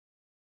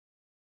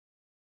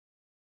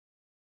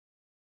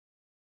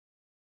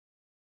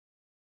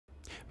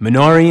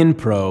Monorean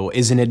Pro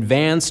is an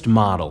advanced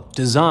model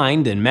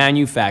designed and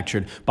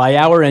manufactured by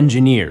our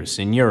engineers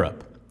in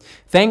Europe.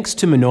 Thanks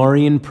to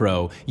Monorean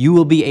Pro, you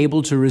will be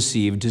able to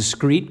receive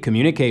discrete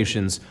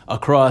communications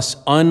across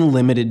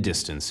unlimited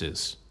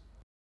distances.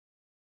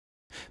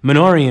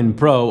 Monorean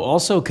Pro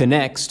also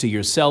connects to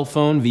your cell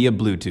phone via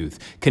Bluetooth,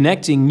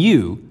 connecting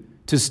you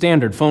to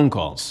standard phone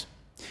calls.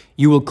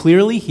 You will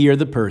clearly hear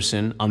the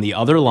person on the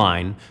other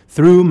line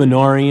through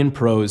Monorean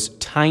Pro's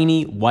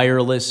tiny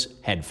wireless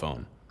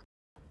headphone.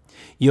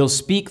 You'll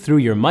speak through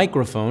your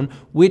microphone,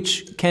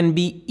 which can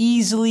be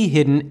easily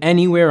hidden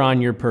anywhere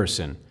on your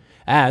person,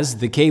 as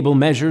the cable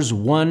measures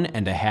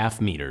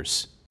 1.5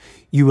 meters.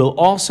 You will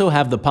also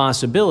have the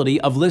possibility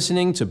of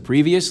listening to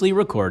previously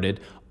recorded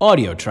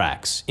audio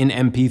tracks in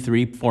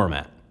MP3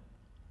 format.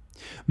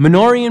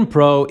 Monorean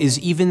Pro is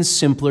even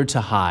simpler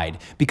to hide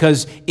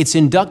because its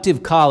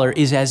inductive collar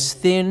is as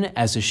thin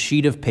as a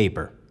sheet of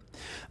paper.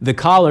 The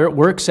collar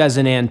works as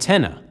an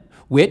antenna,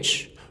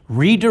 which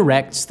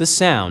redirects the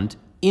sound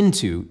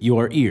into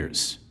your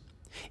ears.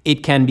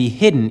 It can be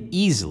hidden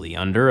easily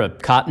under a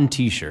cotton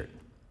t-shirt.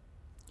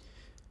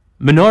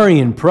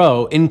 Monorean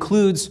Pro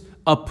includes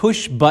a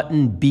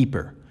push-button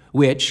beeper,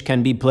 which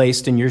can be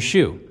placed in your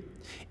shoe.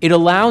 It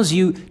allows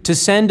you to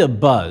send a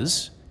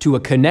buzz to a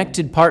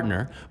connected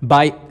partner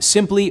by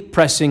simply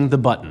pressing the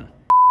button.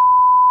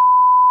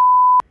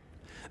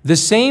 The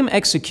same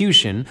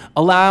execution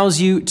allows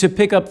you to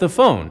pick up the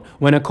phone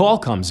when a call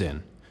comes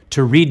in,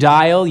 to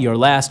redial your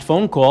last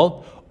phone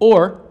call,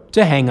 or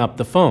to hang up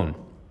the phone.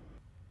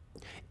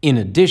 In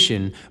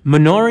addition,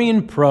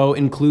 Monorean Pro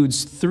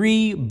includes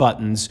 3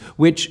 buttons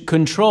which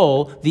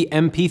control the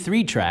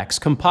MP3 tracks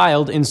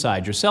compiled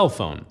inside your cell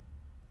phone.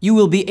 You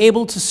will be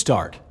able to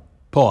start,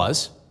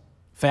 pause,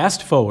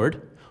 fast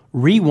forward,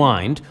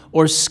 rewind,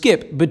 or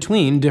skip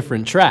between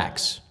different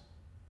tracks.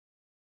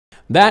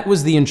 That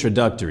was the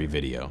introductory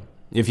video.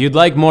 If you'd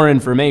like more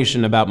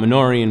information about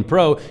Monorean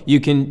Pro,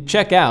 you can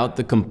check out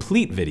the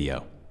complete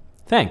video.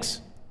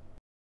 Thanks.